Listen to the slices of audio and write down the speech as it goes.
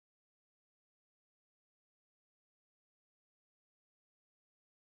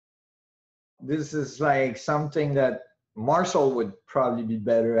this is like something that Marshall would probably be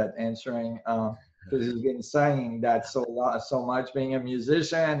better at answering, because he's been studying that so much, being a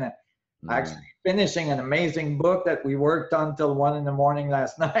musician, Mm, actually finishing an amazing book that we worked on till 1 in the morning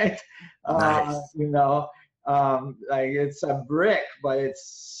last night. nice. You know, like it's a brick, but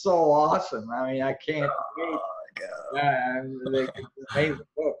it's so awesome. I mean, I can't wait. Oh, God. Yeah, like it's an amazing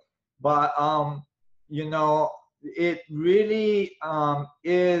book. But you know, it really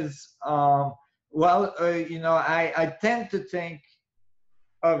is. Well, you know, I tend to think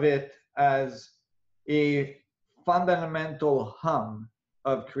of it as a fundamental hum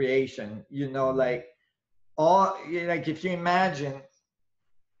of creation. You know, like all, like if you imagine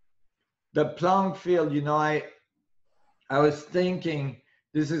the plum field. You know, I was thinking,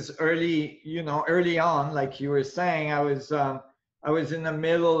 this is early, you know, early on, like you were saying. I was in the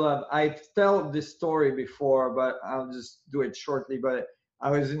middle of, I told this story before, but I'll just do it shortly. But I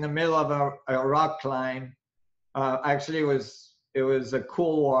was in the middle of a rock climb. Actually, it was a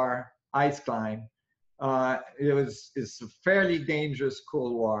Cold War ice climb. It's a fairly dangerous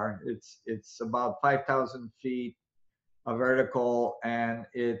Cold War. It's about 5,000 feet a vertical, and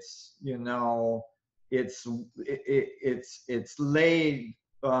it's, you know, it's laid,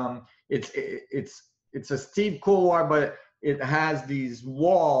 it's a steep couloir, but it has these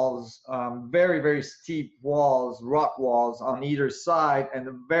walls, very very steep walls, rock walls on either side, and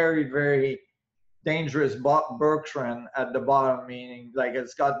a very very dangerous bergschrund at the bottom, meaning like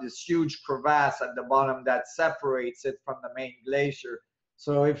it's got this huge crevasse at the bottom that separates it from the main glacier.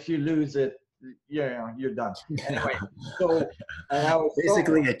 So if you lose it, you know, you're done. Anyway, so, and I was so,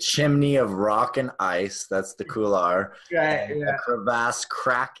 Basically, a chimney of rock and ice. That's the couloir. yeah, And a yeah, crevasse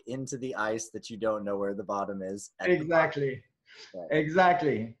crack into the ice that you don't know where the bottom is. At the exactly, bottom.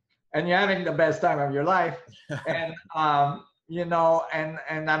 exactly. And you're having the best time of your life. Right. And you know, and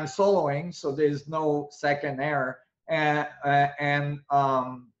I'm soloing, so there's no second air. And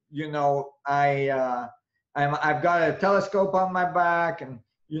you know, I've got a telescope on my back, and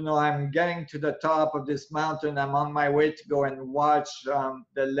you know, I'm getting to the top of this mountain. I'm on my way to go and watch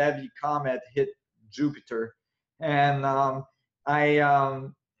the Levy comet hit Jupiter. And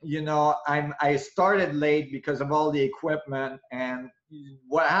you know, I started late because of all the equipment. And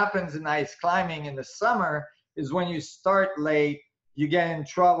what happens in ice climbing in the summer is when you start late, you get in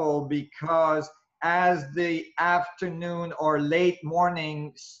trouble, because as the afternoon or late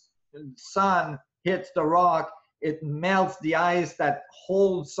morning sun hits the rock, it melts the ice that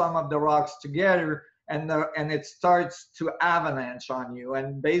holds some of the rocks together, and it starts to avalanche on you.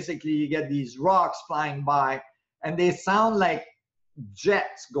 And basically, you get these rocks flying by, and they sound like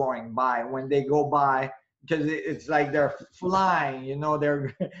jets going by when they go by, because it's like they're flying, you know,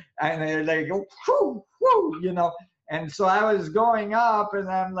 they're and they're like, whoo, whoo, you know. And so I was going up, and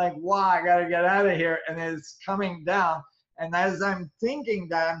I'm like, wow, I gotta get out of here, and it's coming down. And as I'm thinking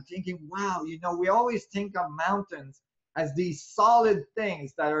that, I'm thinking, wow, you know, we always think of mountains as these solid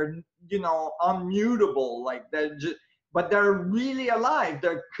things that are, you know, unmutable, like they're just, but they're really alive.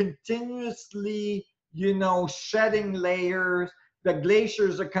 They're continuously, you know, shedding layers. The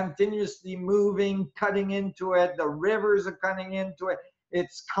glaciers are continuously moving, cutting into it. The rivers are cutting into it.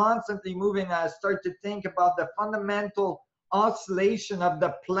 It's constantly moving. I start to think about the fundamental oscillation of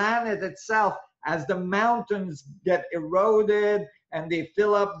the planet itself as the mountains get eroded and they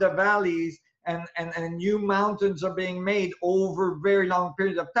fill up the valleys, and new mountains are being made over very long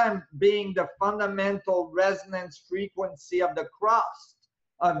periods of time, being the fundamental resonance frequency of the crust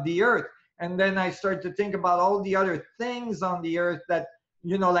of the earth. And then I start to think about all the other things on the earth that,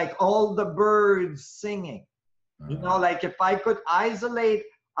 you know, like all the birds singing. You know, like if I could isolate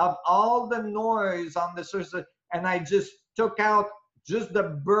of all the noise on the surface, and I just took out just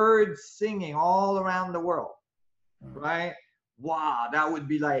the birds singing all around the world, right? Wow, that would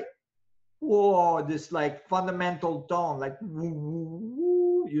be like, whoa, this like fundamental tone, like woo, woo,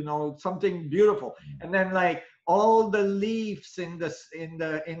 woo, you know, something beautiful. And then like all the leaves in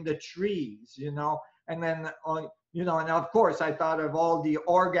the trees, you know, and then you know, and of course I thought of all the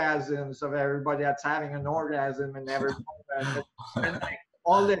orgasms of everybody that's having an orgasm and everything, and like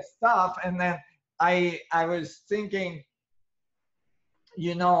all this stuff. And then I was thinking,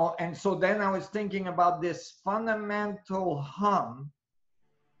 you know, and so then I was thinking about this fundamental hum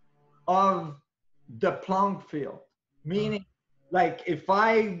of the Planck field, meaning like if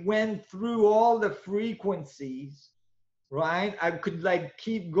I went through all the frequencies, right, I could like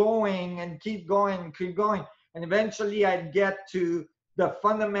keep going and keep going and keep going, and eventually I'd get to the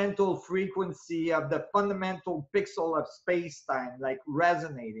fundamental frequency of the fundamental pixel of space-time, like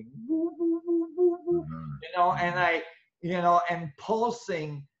resonating, woo, woo, woo, woo, woo, you know, and you know, and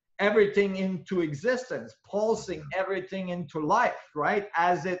pulsing. everything into existence, pulsing everything into life, right?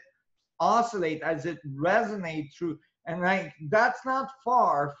 As it oscillate, as it resonate through. And like that's not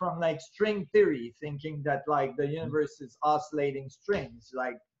far from like string theory, thinking that like the universe is oscillating strings,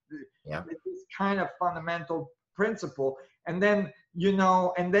 like this kind of fundamental principle. And then, you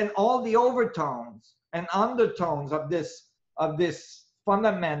know, and then all the overtones and undertones of this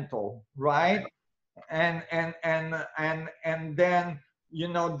fundamental, right? And then, you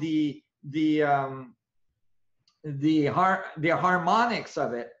know, the harmonics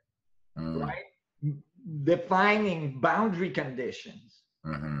of it, right? Defining boundary conditions,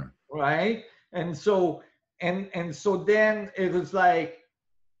 right? And so then it was like,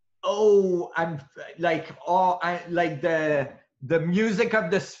 oh, I'm like, oh, I like the music of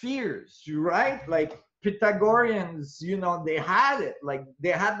the spheres, right? Like Pythagoreans, you know, they had it, like they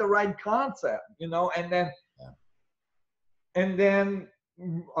had the right concept, you know. And then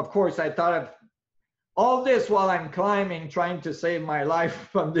of course I thought of all this while I'm climbing, trying to save my life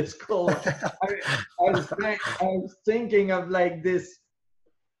from this cold. I was thinking of like this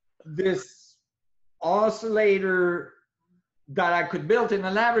oscillator that I could build in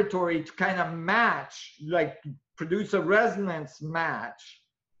a laboratory to kind of match, like produce a resonance match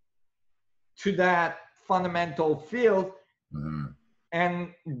to that fundamental field.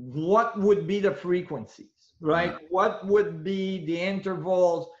 And what would be the frequencies, right? What would be the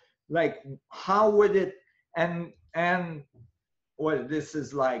intervals? Like, how would it, and well, this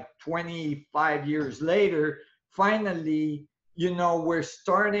is like 25 years later, finally, you know, we're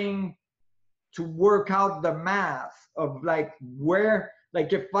starting to work out the math of like where,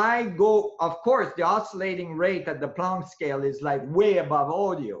 like if I go, of course, the oscillating rate at the Planck scale is like way above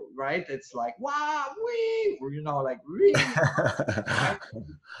audio, right? It's like, wow, wee, or, you know, like really, right?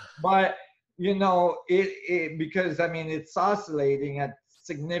 But, you know, it because I mean, it's oscillating at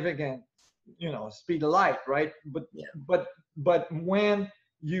significant, you know, speed of light, right? But when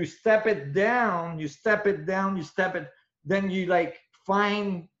you step it down, then you like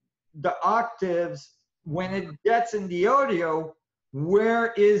find the octaves. When it gets in the audio,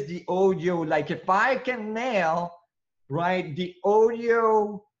 where is the audio? Like if I can nail, right, the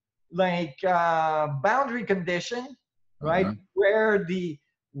audio, like boundary condition, right, where the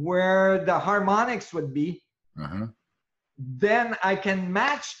harmonics would be, then I can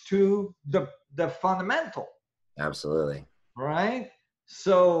match to the fundamental. Absolutely. Right?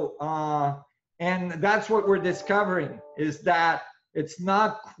 So, and that's what we're discovering, is that it's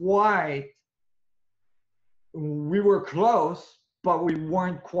not quite, we were close, but we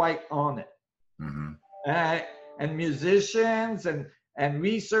weren't quite on it. And musicians and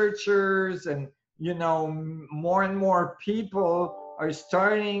researchers and, you know, more and more people are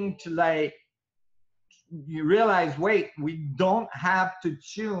starting to like, you realize, wait, we don't have to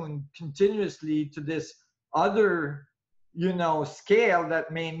tune continuously to this other, you know, scale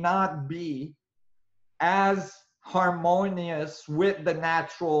that may not be as harmonious with the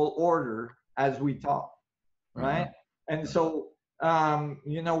natural order as we thought, right? And so,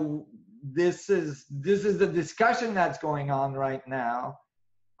 you know, this is the discussion that's going on right now.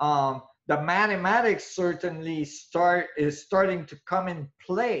 The mathematics certainly is starting to come in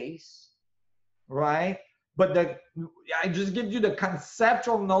place, right? But I just give you the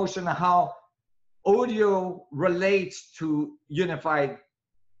conceptual notion of how audio relates to unified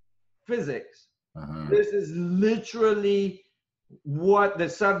physics. This is literally what the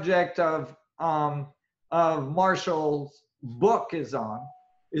subject of Marshall's book is on,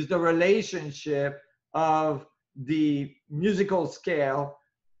 is the relationship of the musical scale,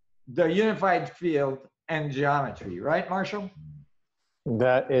 the unified field, and geometry, right, Marshall?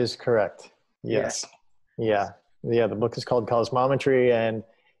 That is correct. Yes. Yeah. The book is called Cosmometry, and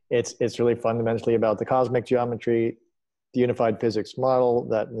it's really fundamentally about the cosmic geometry, the unified physics model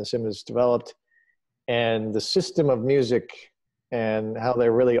that Nassim has developed, and the system of music, and how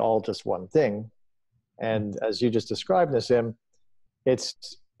they're really all just one thing. And as you just described, Nassim,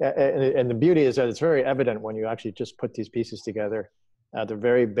 and the beauty is that it's very evident when you actually just put these pieces together at the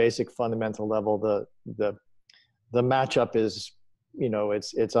very basic fundamental level. The matchup is, you know,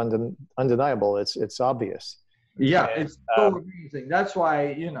 it's undeniable. It's obvious. Yeah, and, it's so amazing. That's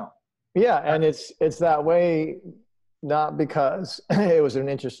why, you know. Yeah, and it's that way not because it was an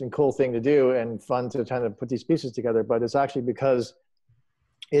interesting, cool thing to do and fun to kind of put these pieces together, but it's actually because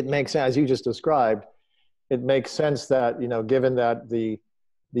it makes, as you just described, it makes sense that, you know, given that the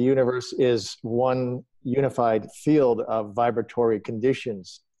universe is one unified field of vibratory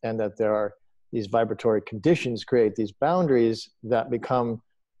conditions, and that there are these vibratory conditions create these boundaries that become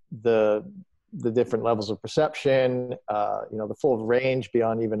the the different levels of perception, the full range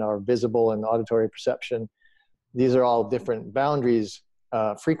beyond even our visible and auditory perception. These are all different boundaries,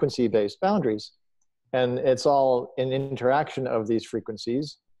 frequency-based boundaries. And it's all an interaction of these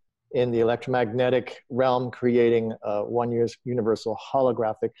frequencies in the electromagnetic realm, creating one universal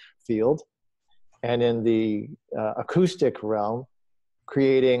holographic field. And in the acoustic realm,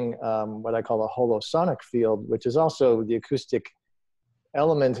 creating what I call a holosonic field, which is also the acoustic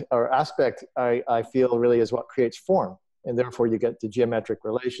element or aspect I feel really is what creates form. And therefore you get the geometric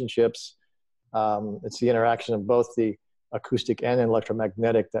relationships. It's the interaction of both the acoustic and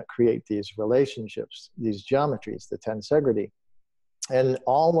electromagnetic that create these relationships, these geometries, the tensegrity. And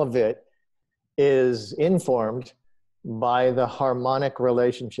all of it is informed by the harmonic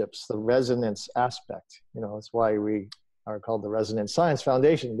relationships, the resonance aspect. That's why we are called the Resonance Science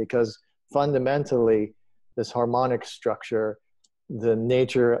Foundation, because fundamentally this harmonic structure, the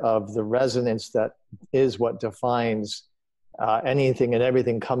nature of the resonance that is what defines anything and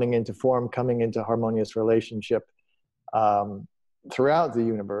everything coming into form, coming into harmonious relationship throughout the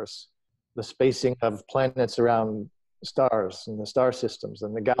universe. The spacing of planets around stars and the star systems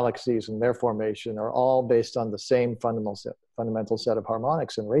and the galaxies and their formation are all based on the same fundamental set of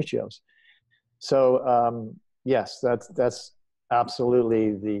harmonics and ratios. So yes, that's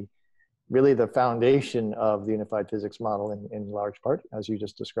absolutely really the foundation of the unified physics model in large part, as you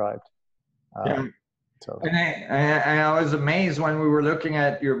just described. Yeah. And I was amazed when we were looking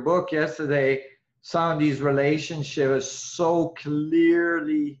at your book yesterday, some of these relationships so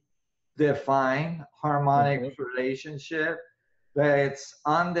clearly defined, harmonic relationship, that it's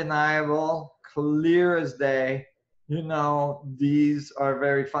undeniable, clear as day. These are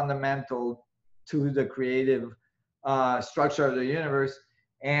very fundamental to the creative structure of the universe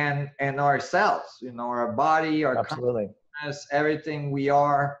and ourselves, our body, our consciousness, everything we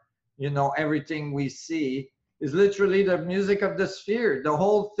are, everything we see is literally the music of the sphere. The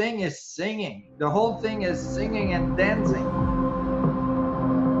whole thing is singing. The whole thing is singing and dancing.